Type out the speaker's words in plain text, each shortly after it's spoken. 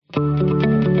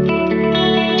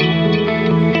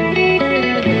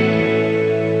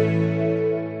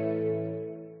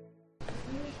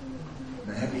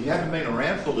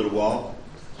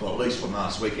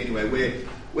last week anyway.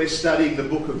 We're studying the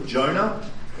book of Jonah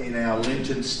in our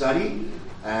Lenten study,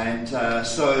 and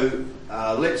so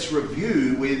let's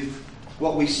review with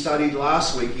what we studied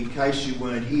last week in case you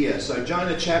weren't here. So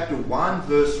Jonah chapter 1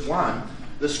 verse 1,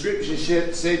 the scripture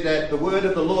said that the word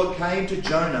of the Lord came to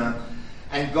Jonah,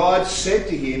 and God said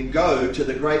to him, "Go to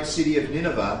the great city of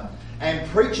Nineveh and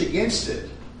preach against it,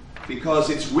 because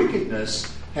its wickedness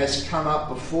has come up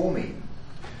before me."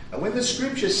 And when the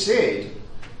scripture said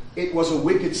it was a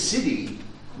wicked city,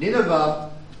 Nineveh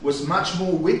was much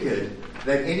more wicked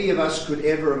than any of us could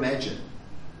ever imagine.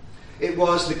 It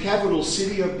was the capital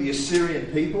city of the Assyrian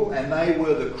people, and they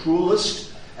were the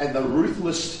cruelest and the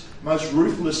most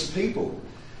ruthless people.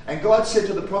 And God said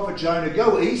to the prophet Jonah,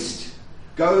 "Go east,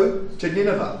 go to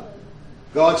Nineveh."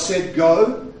 God said,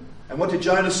 "Go," and what did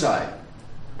Jonah say?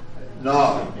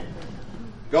 No.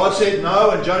 God said no,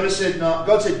 and Jonah said no.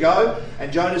 God said go,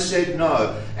 and Jonah said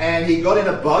no. And he got in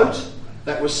a boat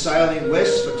that was sailing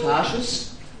west for Tarshish,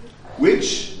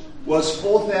 which was a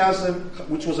 4,000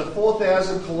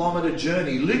 kilometre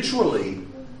journey, literally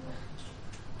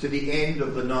to the end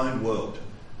of the known world.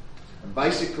 And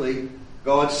basically,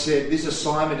 God said, "This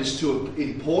assignment is too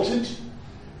important,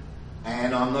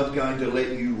 and I'm not going to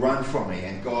let you run from me."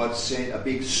 And God sent a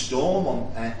big storm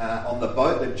on the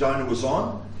boat that Jonah was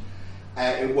on.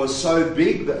 It was so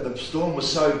big, that the storm was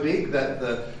so big that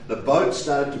the boat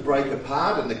started to break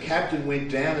apart, and the captain went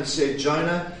down and said,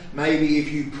 "Jonah, maybe if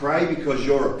you pray because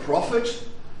you're a prophet,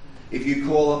 if you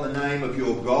call on the name of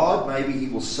your God, maybe he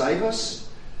will save us."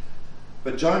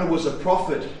 But Jonah was a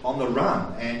prophet on the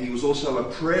run, and he was also a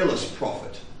prayerless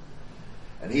prophet.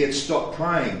 And he had stopped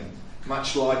praying,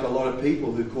 much like a lot of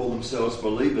people who call themselves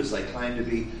believers. They claim to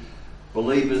be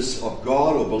believers of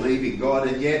God or believe in God,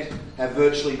 and yet have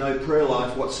virtually no prayer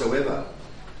life whatsoever.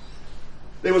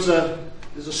 There's a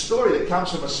story that comes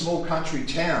from a small country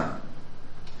town.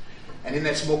 And in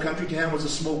that small country town was a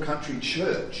small country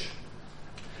church,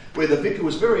 where the vicar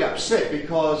was very upset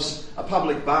because a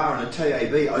public bar and a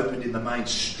TAB opened in the main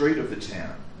street of the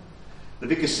town. The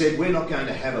vicar said, "We're not going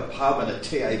to have a pub and a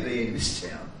TAB in this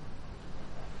town."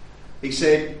 He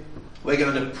said, "We're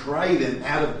going to pray them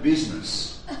out of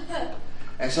business."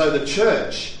 And so the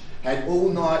church had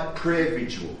all-night prayer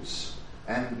vigils,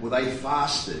 and they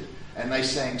fasted, and they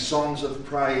sang songs of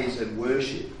praise and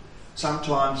worship,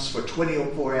 sometimes for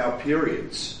 24-hour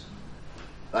periods.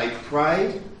 They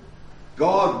prayed,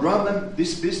 "God, run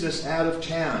this business out of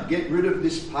town. Get rid of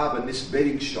this pub and this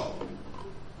betting shop."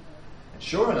 And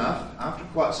sure enough, after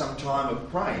quite some time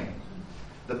of praying,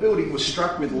 the building was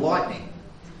struck with lightning,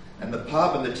 and the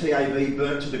pub and the TAB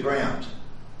burnt to the ground.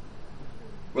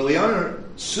 Well, the owner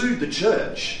sued the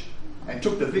church and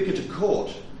took the vicar to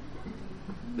court.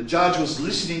 The judge was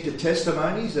listening to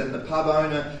testimonies, and the pub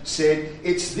owner said,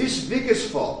 "It's this vicar's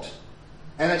fault,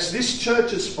 and it's this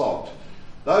church's fault.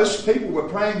 Those people were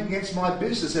praying against my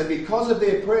business, and because of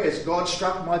their prayers, God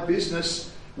struck my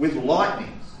business with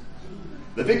lightning."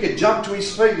 The vicar jumped to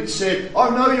his feet and said, "Oh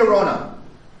no, Your Honour.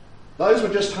 Those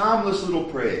were just harmless little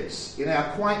prayers in our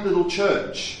quaint little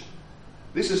church.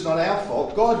 This is not our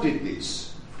fault. God did this."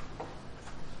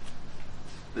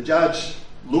 The judge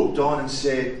looked on and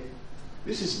said,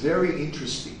 "This is very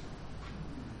interesting.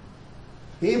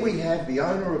 Here we have the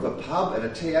owner of a pub and a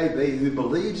TAB who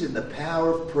believes in the power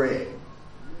of prayer,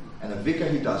 and a vicar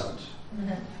who doesn't."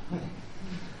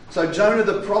 So Jonah,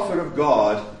 the prophet of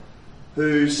God,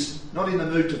 who's not in the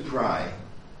mood to pray,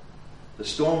 the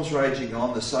storm's raging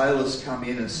on, the sailors come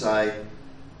in and say,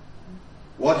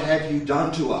 "What have you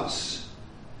done to us?"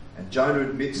 And Jonah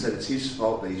admits that it's his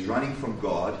fault, that he's running from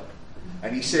God.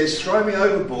 And he says, "Throw me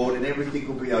overboard and everything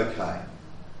will be okay."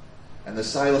 And the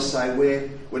sailors say,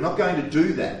 we're not going to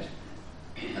do that.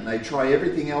 And they try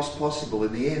everything else possible.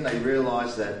 In the end, they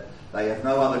realise that they have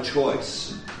no other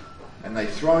choice. And they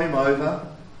throw him over.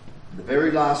 In the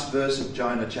very last verse of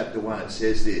Jonah chapter 1, it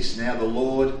says this: "Now the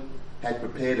Lord had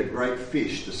prepared a great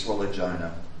fish to swallow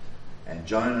Jonah. And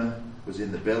Jonah was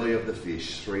in the belly of the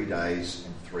fish 3 days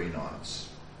and 3 nights."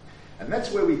 And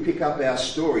that's where we pick up our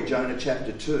story, Jonah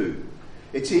chapter 2.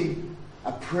 It's in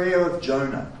a prayer of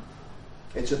Jonah.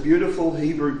 It's a beautiful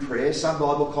Hebrew prayer. Some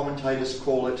Bible commentators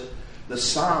call it the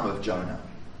Psalm of Jonah.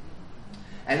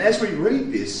 And as we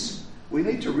read this, we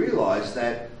need to realise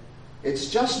that it's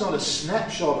just not a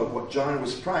snapshot of what Jonah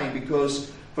was praying,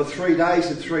 because for 3 days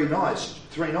and 3 nights,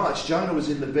 Jonah was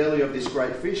in the belly of this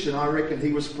great fish, and I reckon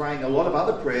he was praying a lot of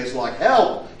other prayers like,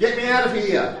 "Help! Get me out of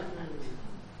here!"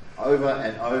 over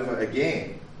and over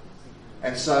again.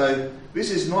 And so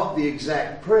this is not the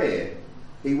exact prayer.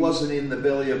 He wasn't in the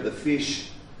belly of the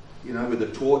fish, with a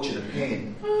torch and a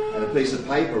pen and a piece of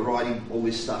paper writing all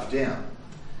this stuff down.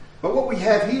 But what we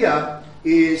have here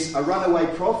is a runaway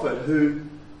prophet who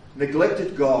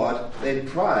neglected God, then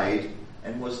prayed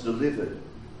and was delivered.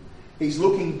 He's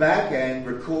looking back and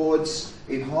records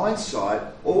in hindsight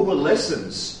all the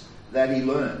lessons that he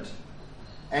learned.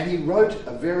 And he wrote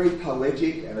a very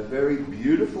poetic and a very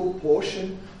beautiful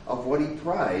portion of what he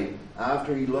prayed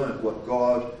after he learnt what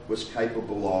God was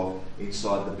capable of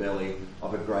inside the belly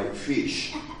of a great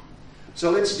fish.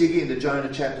 So let's dig into Jonah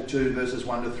chapter 2, verses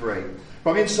 1 to 3.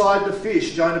 From inside the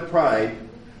fish, Jonah prayed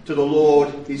to the Lord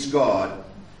his God.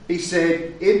 He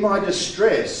said, "In my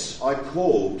distress I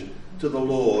called to the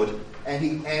Lord, and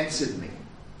he answered me."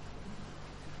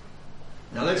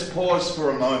 Now let's pause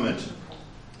for a moment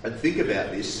and think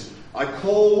about this. I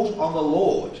called on the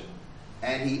Lord,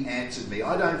 and he answered me.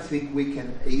 I don't think we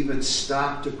can even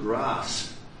start to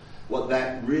grasp what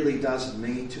that really does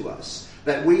mean to us.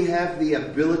 That we have the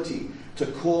ability to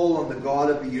call on the God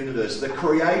of the universe, the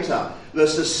creator, the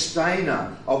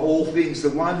sustainer of all things, the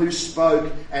one who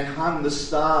spoke and hung the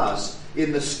stars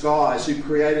in the skies, who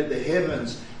created the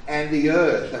heavens and the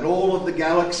earth and all of the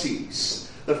galaxies,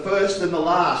 the first and the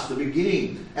last, the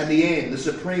beginning and the end, the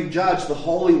supreme judge, the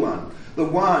Holy One, the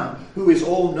one who is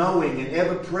all-knowing and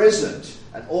ever-present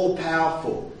and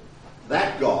all-powerful.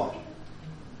 That God,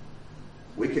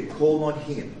 we can call on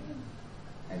him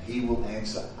and he will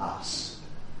answer us.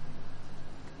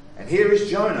 And here is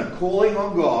Jonah calling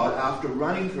on God after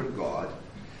running from God,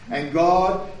 and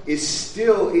God is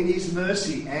still in his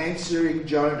mercy answering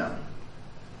Jonah.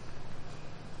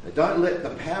 Now, don't let the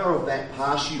power of that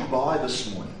pass you by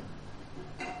this morning.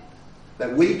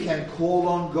 That we can call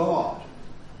on God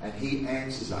and he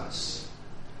answers us.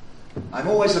 I'm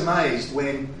always amazed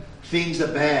when things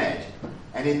are bad,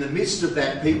 and in the midst of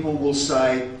that people will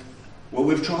say, "Well,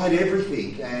 we've tried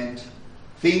everything and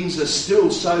things are still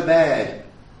so bad.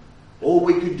 All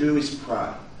we can do is pray."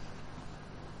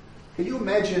 Can you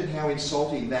imagine how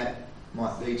insulting that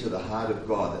might be to the heart of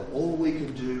God, that all we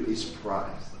can do is pray?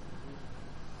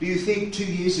 Do you think 2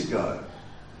 years ago,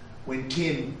 when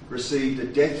Tim received a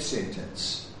death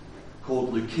sentence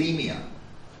called leukemia,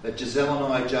 that Giselle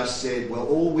and I just said, well,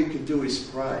 all we can do is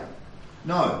pray?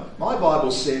 No, my Bible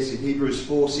says in Hebrews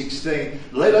 4:16,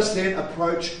 "Let us then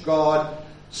approach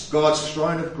God's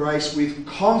throne of grace with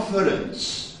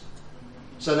confidence,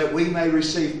 so that we may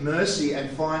receive mercy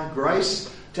and find grace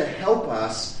to help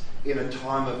us in a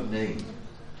time of need."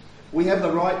 We have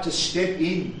the right to step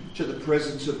into the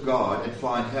presence of God and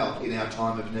find help in our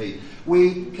time of need.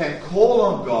 We can call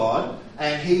on God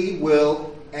and he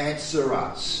will answer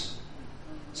us.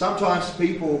 Sometimes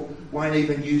people won't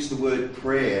even use the word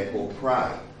prayer or pray.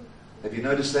 Have you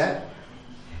noticed that?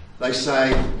 They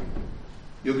say,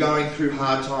 "You're going through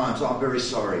hard times. I'm very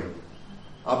sorry.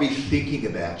 I'll be thinking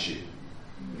about you."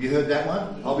 Have you heard that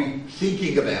one? "I'll be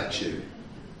thinking about you."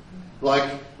 Like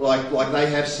they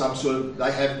have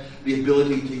they have the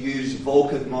ability to use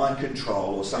Vulcan mind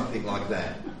control or something like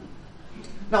that.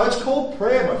 No, it's called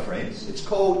prayer, my friends. It's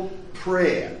called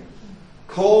prayer.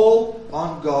 Call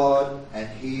on God and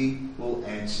he will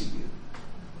answer you.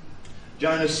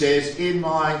 Jonah says, "In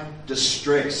my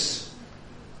distress."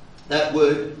 That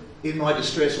word, in my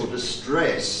distress or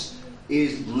distress,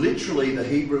 is literally the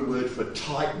Hebrew word for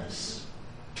tightness.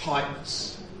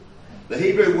 Tightness. The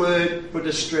Hebrew word for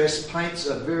distress paints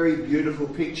a very beautiful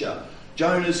picture.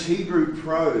 Jonah's Hebrew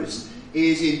prose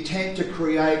is intent to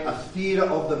create a theatre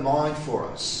of the mind for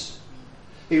us.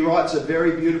 He writes a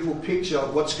very beautiful picture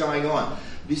of what's going on.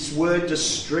 This word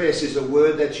distress is a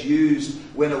word that's used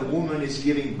when a woman is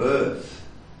giving birth.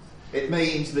 It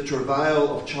means the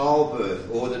travail of childbirth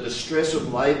or the distress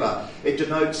of labour. It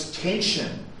denotes tension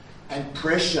and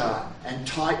pressure and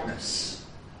tightness.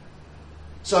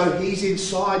 So he's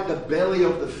inside the belly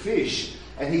of the fish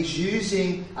and he's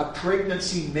using a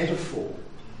pregnancy metaphor.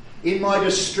 In my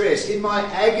distress, in my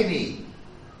agony,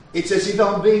 it's as if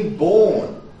I'm being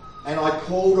born and I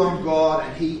called on God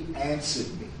and he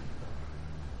answered me.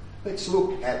 Let's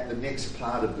look at the next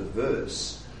part of the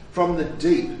verse. From the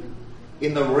deep,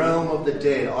 in the realm of the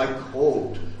dead, I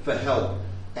called for help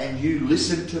and you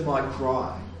listened to my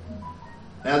cry.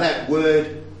 Now that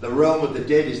word, the realm of the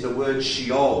dead, is the word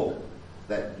Sheol,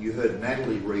 that you heard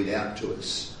Natalie read out to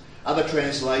us. Other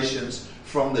translations,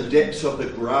 from the depths of the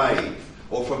grave,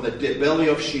 or from the belly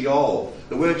of Sheol.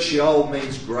 The word Sheol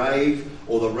means grave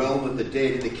or the realm of the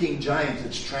dead. In the King James,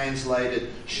 it's translated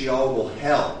Sheol or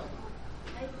hell.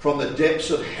 From the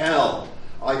depths of hell,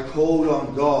 I called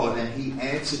on God and he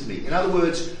answered me. In other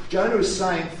words, Jonah is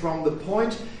saying, from the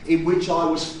point in which I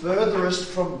was furthest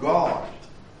from God,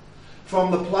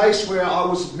 from the place where I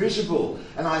was miserable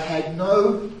and I had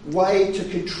no way to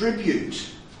contribute,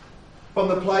 From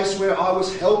the place where I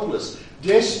was helpless,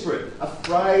 desperate,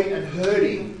 afraid and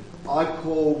hurting, I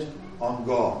called on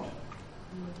God.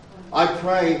 I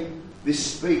pray this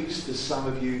speaks to some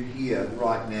of you here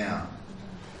right now,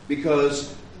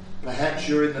 because perhaps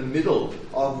you're in the middle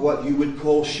of what you would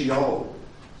call Sheol.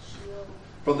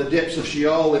 From the depths of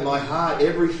Sheol in my heart,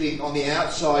 everything on the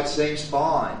outside seems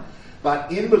fine.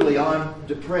 But inwardly I'm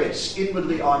depressed.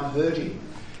 Inwardly I'm hurting.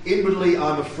 Inwardly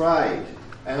I'm afraid.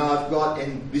 And I've got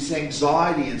this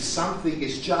anxiety and something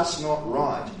is just not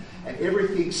right. And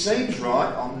everything seems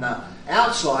right on the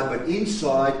outside, but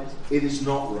inside it is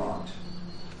not right.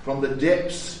 From the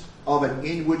depths of an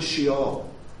inward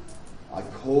Sheol, I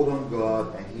called on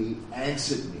God and He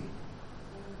answered me.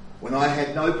 When I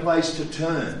had no place to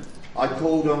turn, I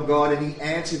called on God and He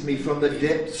answered me from the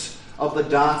depths of the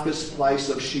darkest place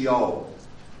of Sheol.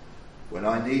 When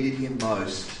I needed Him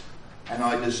most and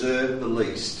I deserved the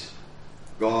least,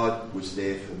 God was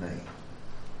there for me.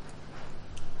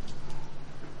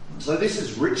 So this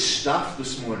is rich stuff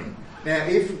this morning. Now,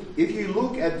 if you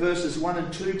look at verses 1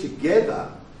 and 2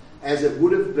 together, as it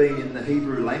would have been in the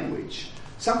Hebrew language,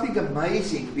 something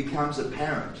amazing becomes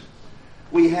apparent.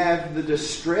 We have the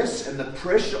distress and the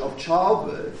pressure of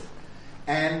childbirth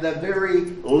and the very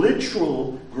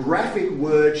literal, graphic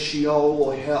word Sheol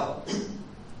or hell.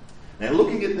 Now,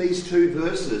 looking at these two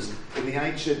verses in the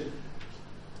ancient,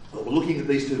 looking at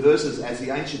these two verses as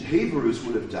the ancient Hebrews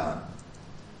would have done,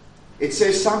 it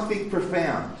says something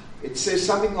profound. It says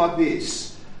something like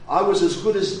this: I was as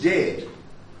good as dead,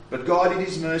 but God in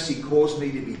His mercy caused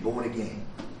me to be born again.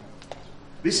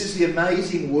 This is the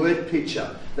amazing word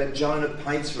picture that Jonah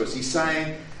paints for us. He's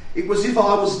saying, it was as if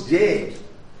I was dead.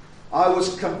 I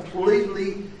was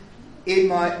completely in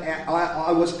my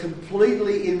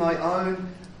own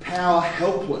power,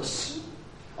 helpless.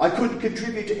 I couldn't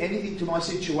contribute to anything to my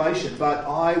situation, but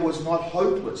I was not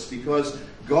hopeless, because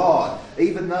God,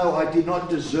 even though I did not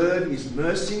deserve His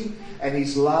mercy and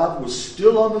His love, was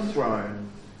still on the throne.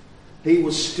 He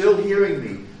was still hearing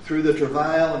me through the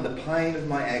travail and the pain of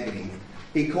my agony.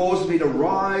 He caused me to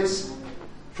rise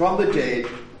from the dead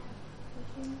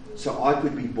so I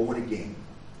could be born again.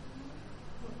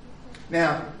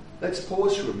 Now, let's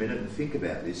pause for a minute and think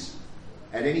about this.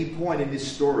 At any point in this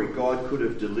story, God could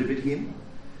have delivered him.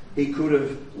 He could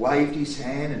have waved His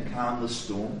hand and calmed the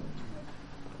storm.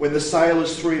 When the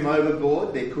sailors threw him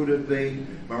overboard, there could have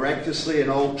been miraculously an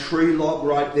old tree log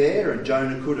right there, and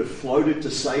Jonah could have floated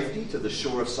to safety, to the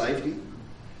shore of safety.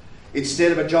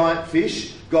 Instead of a giant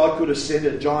fish, God could have sent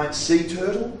a giant sea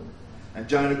turtle, and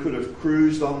Jonah could have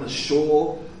cruised on the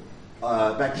shore,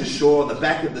 back to shore on the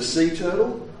back of the sea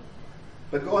turtle.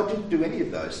 But God didn't do any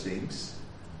of those things.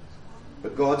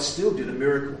 But God still did a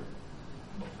miracle.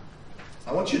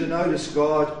 I want you to notice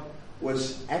God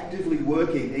was actively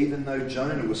working even though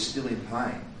Jonah was still in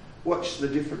pain. Watch the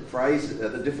different phrases,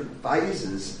 the different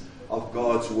phases of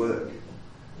God's work.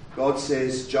 God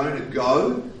says, Jonah,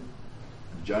 go.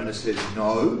 And Jonah says,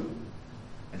 no.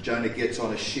 And Jonah gets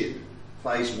on a ship.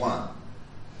 Phase 1.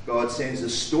 God sends a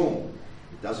storm.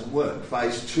 It doesn't work.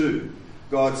 Phase 2.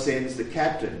 God sends the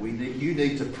captain. You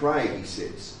need to pray, He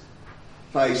says.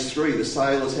 Phase 3, the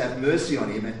sailors have mercy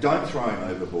on him and don't throw him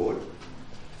overboard.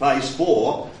 Phase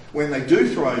 4, when they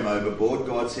do throw him overboard,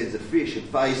 God sends a fish. In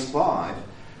phase 5,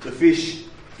 the fish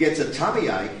gets a tummy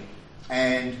ache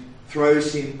and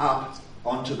throws him up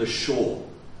onto the shore.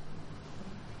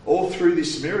 All through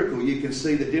this miracle, you can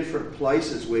see the different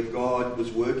places where God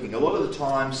was working. A lot of the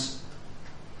times,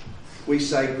 we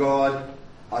say, God,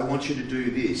 I want you to do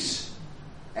this.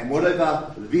 And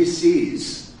whatever this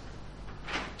is,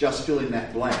 just fill in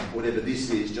that blank. Whatever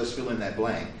this is, just fill in that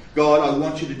blank. God, I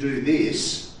want you to do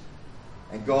this.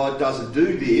 And God doesn't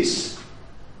do this.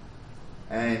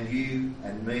 And you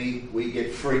and me, we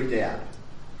get freaked out.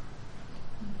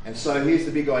 And so here's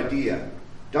the big idea.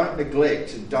 Don't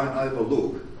neglect and don't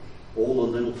overlook all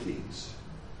the little things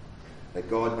that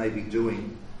God may be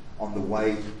doing on the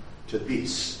way to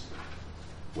this,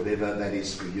 whatever that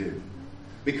is for you.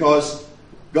 Because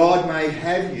God may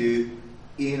have you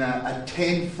in a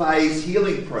 10-phase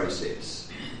healing process.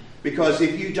 Because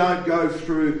if you don't go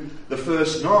through the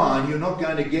first 9, you're not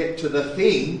going to get to the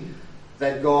thing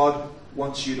that God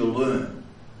wants you to learn.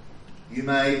 You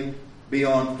may be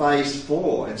on phase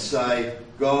 4 and say,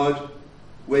 God,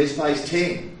 where's phase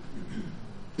 10?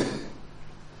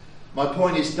 My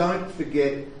point is, don't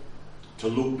forget to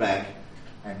look back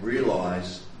and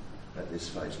realise that there's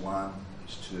phase 1,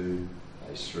 phase 2,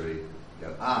 phase 3.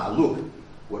 Go,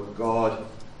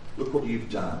 look what you've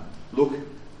done. Look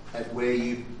at where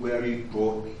you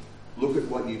brought me. Look at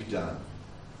what you've done.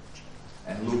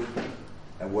 And look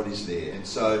at what is there. And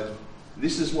so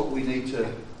this is what we need to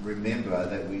remember,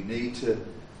 that we need to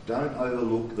don't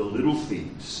overlook the little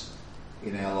things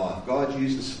in our life. God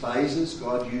uses phases,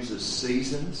 God uses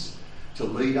seasons to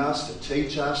lead us, to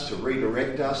teach us, to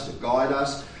redirect us, to guide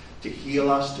us, to heal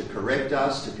us, to correct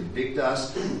us, to convict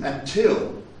us,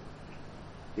 until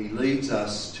he leads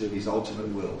us to his ultimate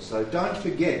will. So don't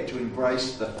forget to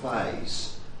embrace the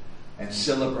phase and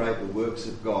celebrate the works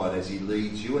of God as he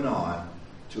leads you and I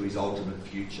to his ultimate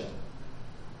future.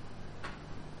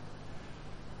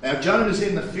 Now, Jonah's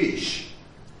in the fish.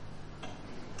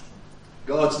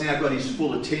 God's now got his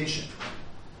full attention.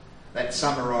 That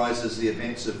summarises the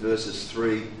events of verses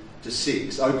 3 to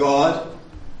 6. "O God,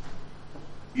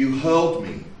 you hurled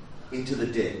me into the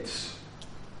depths."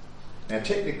 Now,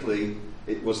 technically,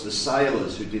 it was the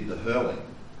sailors who did the hurling.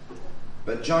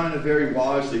 But Jonah very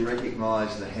wisely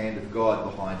recognised the hand of God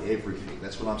behind everything.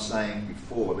 That's what I'm saying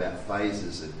before about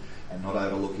phases and not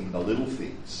overlooking the little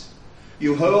things.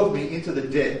 "You hurled me into the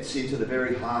depths, into the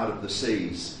very heart of the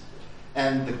seas,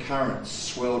 and the currents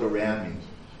swelled around me.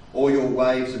 All your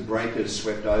waves and breakers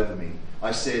swept over me.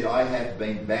 I said, I have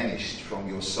been banished from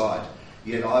your sight,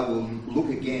 yet I will look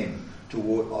again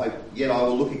towards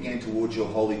your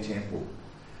holy temple.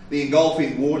 The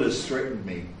engulfing waters threatened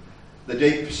me. The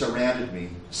deep surrounded me.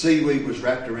 Seaweed was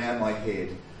wrapped around my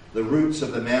head. The roots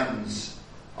of the mountains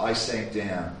I sank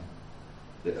down.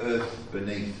 The earth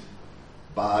beneath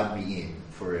barred me in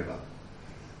forever."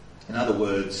 In other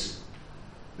words,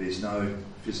 there's no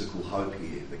physical hope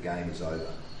here. The game is over.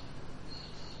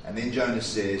 And then Jonah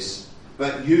says,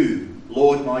 "But you,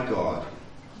 Lord my God,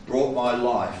 brought my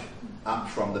life up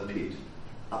from the pit,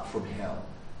 up from hell."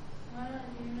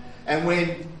 And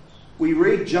when we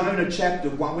read Jonah chapter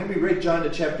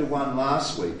 1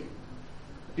 last week,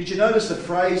 did you notice the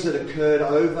phrase that occurred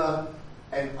over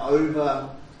and over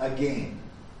again?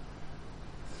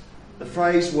 The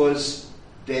phrase was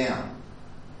down.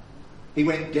 He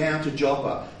went down to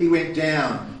Joppa. He went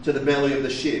down to the belly of the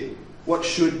ship. What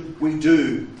should we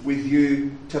do with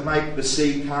you to make the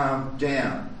sea calm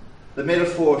down? The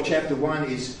metaphor of chapter 1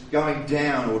 is going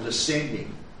down or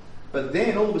descending. But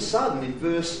then all of a sudden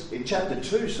in chapter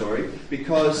 2,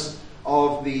 because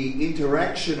of the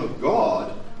interaction of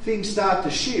God, things start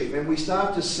to shift and we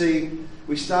start to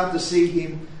see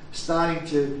him starting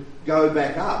to go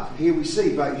back up. Here we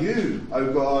see, "But you,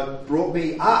 O God, brought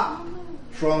me up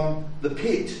from the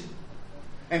pit."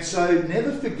 And so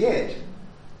never forget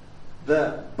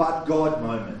the "but God"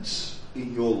 moments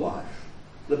in your life.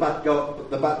 The but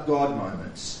God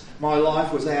moments. My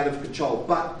life was out of control,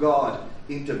 but God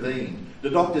intervened. The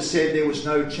doctor said there was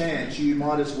no chance. You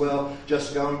might as well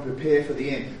just go and prepare for the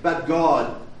end. But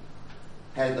God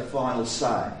had the final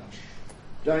say.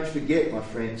 Don't forget, my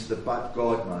friends, the "but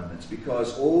God" moments,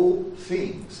 because all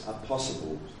things are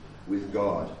possible with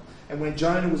God. And when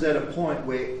Jonah was at a point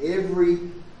where every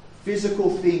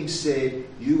physical thing said,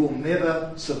 "You will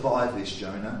never survive this,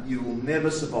 Jonah. You will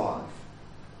never survive."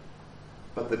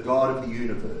 But the God of the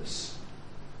universe,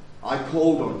 I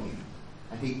called on him,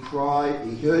 and he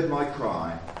heard my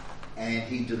cry, and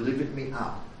he delivered me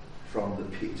up from the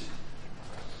pit.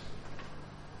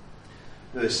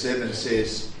 Verse 7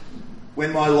 says,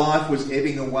 "When my life was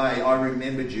ebbing away, I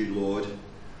remembered you, Lord,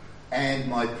 and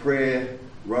my prayer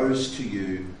rose to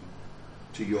you,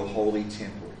 to your holy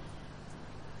temple."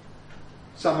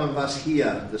 Some of us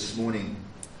here this morning,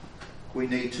 we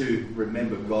need to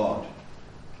remember God.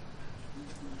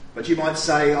 But you might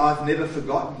say, "I've never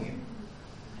forgotten him."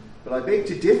 But I beg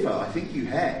to differ. I think you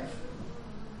have.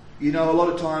 You know, a lot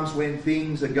of times when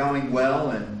things are going well,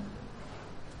 and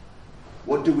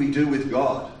what do we do with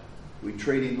God? We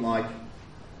treat him like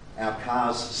our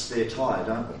car's spare tyre,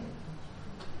 don't we?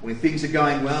 When things are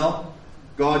going well,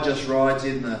 God just rides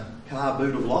in the car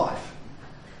boot of life.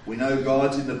 We know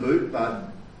God's in the boot,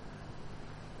 but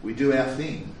we do our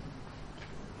thing.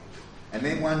 And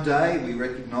then one day we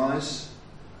recognise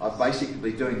I'm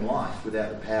basically doing life without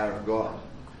the power of God.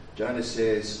 Jonah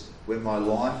says, "When my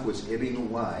life was ebbing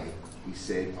away," he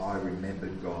said, "I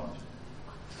remembered God."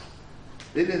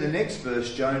 Then in the next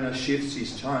verse, Jonah shifts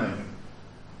his tone.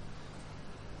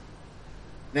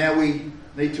 Now we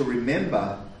need to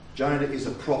remember Jonah is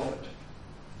a prophet.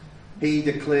 He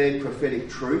declared prophetic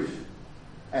truth,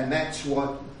 and that's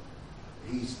what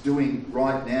he's doing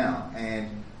right now.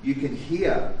 And you can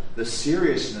hear the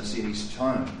seriousness in his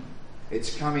tone.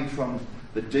 It's coming from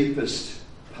the deepest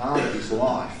part of his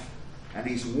life. And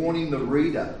he's warning the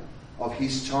reader of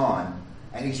his time.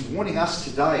 And he's warning us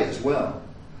today as well.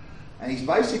 And he's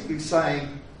basically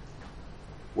saying,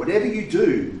 whatever you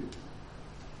do,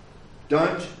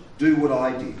 don't do what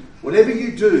I did. Whatever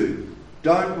you do,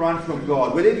 Don't run from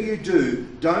God. Whatever you do,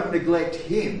 don't neglect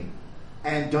him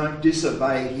and don't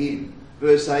disobey him.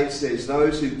 Verse 8 says,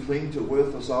 those who cling to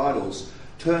worthless idols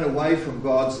turn away from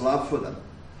God's love for them.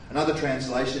 Another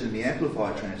translation, in the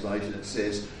Amplified translation, it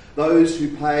says, those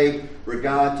who pay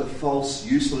regard to false,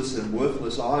 useless and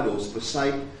worthless idols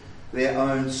forsake their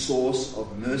own source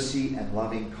of mercy and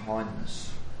loving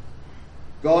kindness.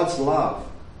 God's love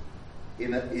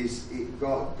is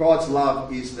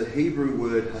the Hebrew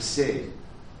word hesed.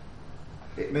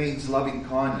 It means loving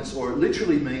kindness, or it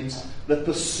literally means the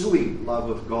pursuing love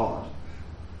of God.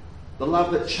 The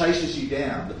love that chases you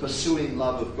down, the pursuing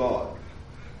love of God.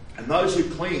 And those who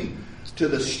cling to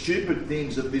the stupid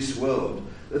things of this world,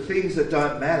 the things that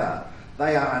don't matter,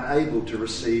 they are unable to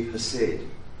receive hesed,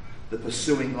 the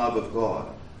pursuing love of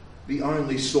God, the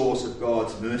only source of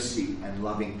God's mercy and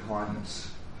loving kindness.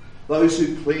 Those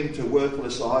who cling to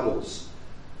worthless idols.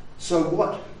 So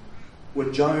what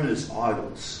were Jonah's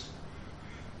idols?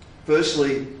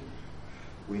 Firstly,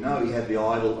 we know he had the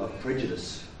idol of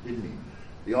prejudice, didn't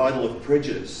he? The idol of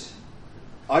prejudice.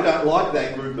 I don't like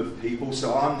that group of people,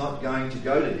 so I'm not going to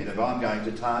go to Nineveh, I'm going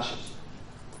to Tarshish.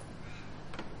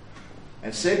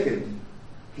 And second,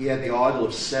 he had the idol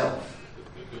of self,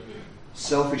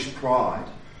 selfish pride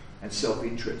and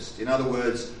self-interest. In other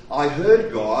words, I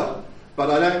heard God,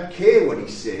 but I don't care what he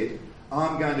said,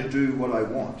 I'm going to do what I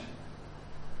want.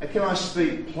 And can I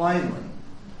speak plainly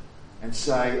and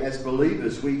say, as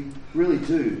believers, we really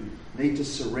do need to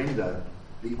surrender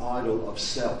the idol of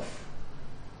self.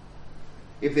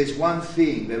 If there's one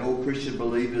thing that all Christian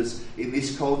believers in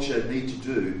this culture need to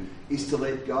do, is to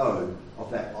let go of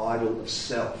that idol of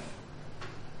self.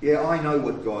 Yeah, I know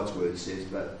what God's word says,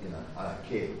 but, I don't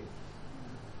care.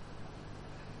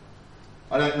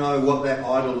 I don't know what that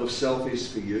idol of self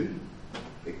is for you.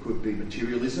 It could be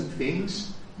materialism,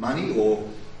 things, money, or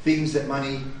things that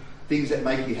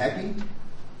make you happy.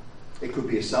 It could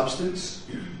be a substance.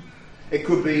 It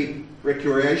could be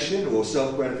recreation or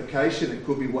self-gratification. It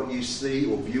could be what you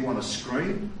see or view on a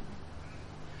screen.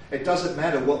 It doesn't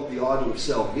matter what the idol of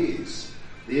self is.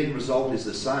 The end result is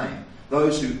the same.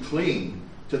 Those who cling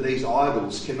to these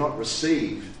idols cannot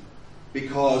receive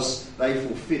because they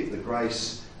forfeit the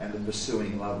grace and the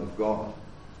pursuing love of God.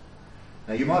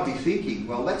 Now you might be thinking,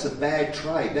 well, that's a bad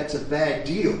trade. That's a bad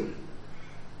deal.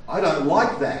 I don't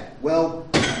like that. Well,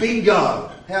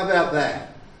 bingo. How about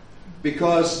that?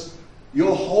 Because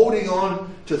you're holding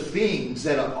on to things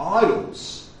that are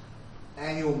idols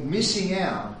and you're missing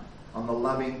out on the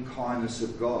loving kindness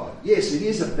of God. Yes, it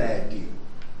is a bad deal.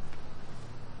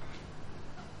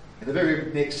 In the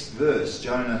very next verse,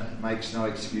 Jonah makes no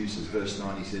excuses. Verse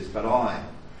 9, he says, but I,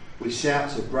 with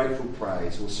shouts of grateful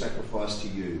praise, will sacrifice to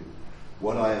you.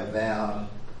 What I have vowed,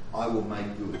 I will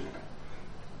make good.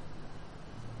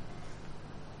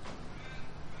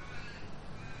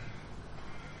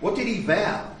 What did he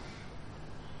vow?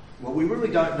 Well, we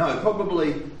really don't know.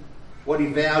 Probably what he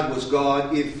vowed was,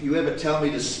 God, if you ever tell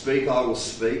me to speak, I will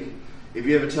speak. If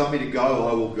you ever tell me to go,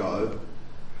 I will go.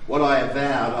 What I have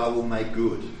vowed, I will make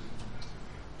good.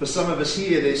 For some of us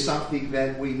here, there's something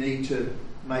that we need to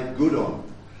make good on.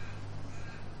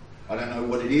 I don't know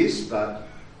what it is, but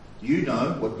you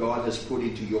know what God has put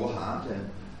into your heart, and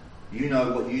you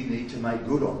know what you need to make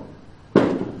good on.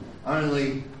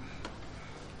 Only,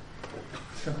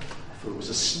 I thought it was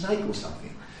a snake or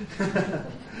something.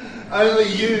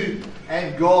 Only you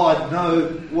and God know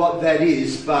what that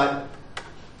is, but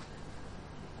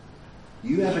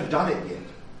you haven't done it yet.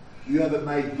 You haven't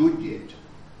made good yet.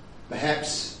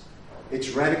 Perhaps it's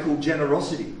radical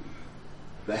generosity.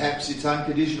 Perhaps it's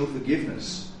unconditional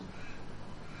forgiveness.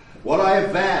 What I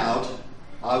have vowed,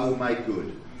 I will make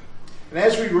good. And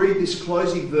as we read this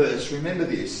closing verse, remember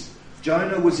this.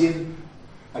 Jonah was in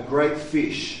a great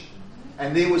fish,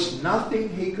 and there was nothing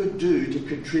he could do to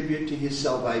contribute to his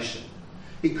salvation.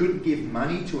 He couldn't give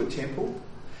money to a temple.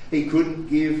 He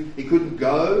couldn't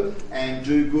go and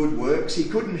do good works. He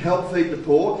couldn't help feed the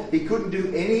poor. He couldn't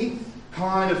do any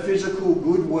kind of physical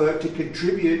good work to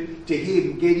contribute to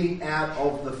him getting out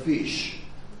of the fish.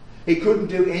 He couldn't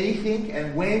do anything,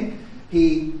 and when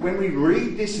we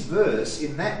read this verse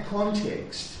in that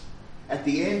context, at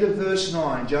the end of verse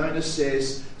 9, Jonah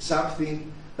says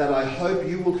something that I hope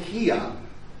you will hear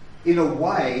in a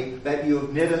way that you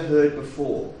have never heard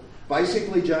before.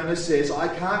 Basically, Jonah says, I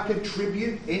can't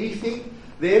contribute anything,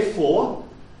 therefore,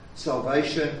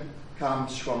 salvation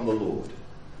comes from the Lord.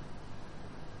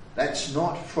 That's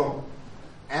not from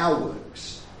our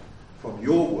works, from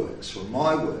your works, from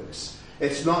my works.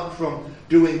 It's not from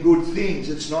doing good things.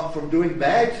 It's not from doing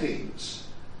bad things.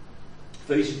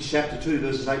 Ephesians chapter 2,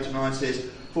 verses 8 to 9 says,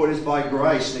 For it is by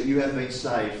grace that you have been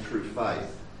saved through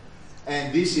faith.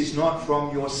 And this is not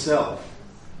from yourself.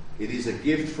 It is a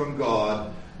gift from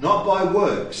God, not by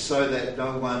works, so that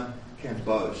no one can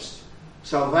boast.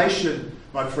 Salvation,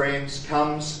 my friends,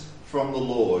 comes from the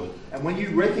Lord. And when you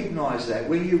recognise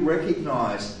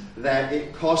that,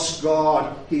 it cost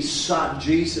God his Son,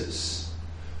 Jesus,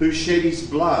 who shed his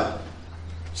blood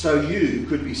so you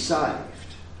could be saved,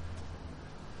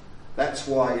 that's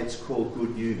why it's called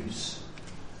good news.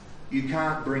 You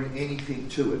can't bring anything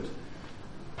to it.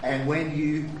 And when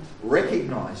you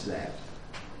recognise that,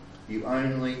 your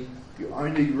only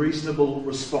reasonable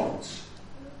response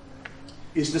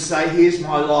is to say, here's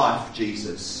my life,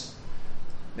 Jesus.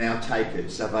 Now take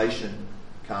it. Salvation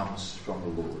comes from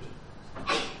the Lord.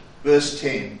 Verse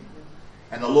 10,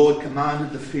 and the Lord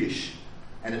commanded the fish,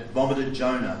 and it vomited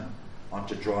Jonah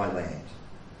onto dry land.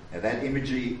 Now that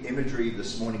imagery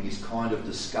this morning is kind of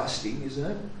disgusting,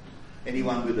 isn't it?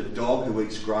 Anyone with a dog who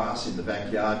eats grass in the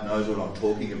backyard knows what I'm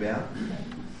talking about.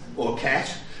 Or a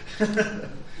cat.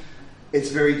 It's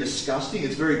very disgusting.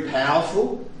 It's very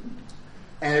powerful.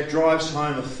 And it drives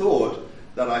home a thought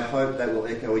that I hope that will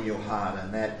echo in your heart,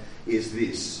 and that is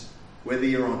this. Whether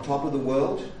you're on top of the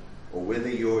world or whether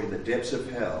you're in the depths of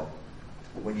hell,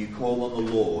 when you call on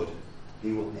the Lord,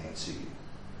 he will answer you.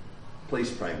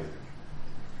 Please pray with me.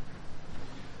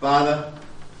 Father,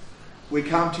 we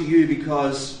come to you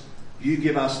because you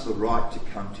give us the right to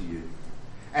come to you.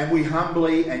 And we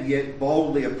humbly and yet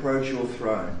boldly approach your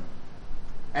throne.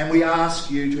 And we ask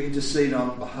you to intercede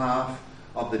on behalf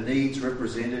of the needs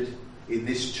represented in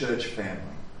this church family.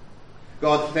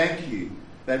 God, thank you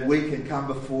that we can come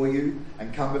before you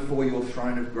and come before your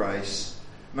throne of grace.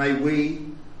 May we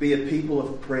be a people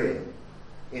of prayer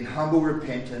in humble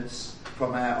repentance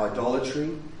from our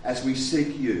idolatry as we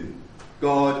seek you.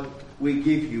 God, we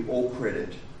give you all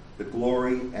credit, the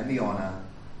glory and the honour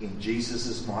in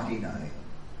Jesus' mighty name.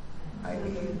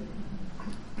 Amen.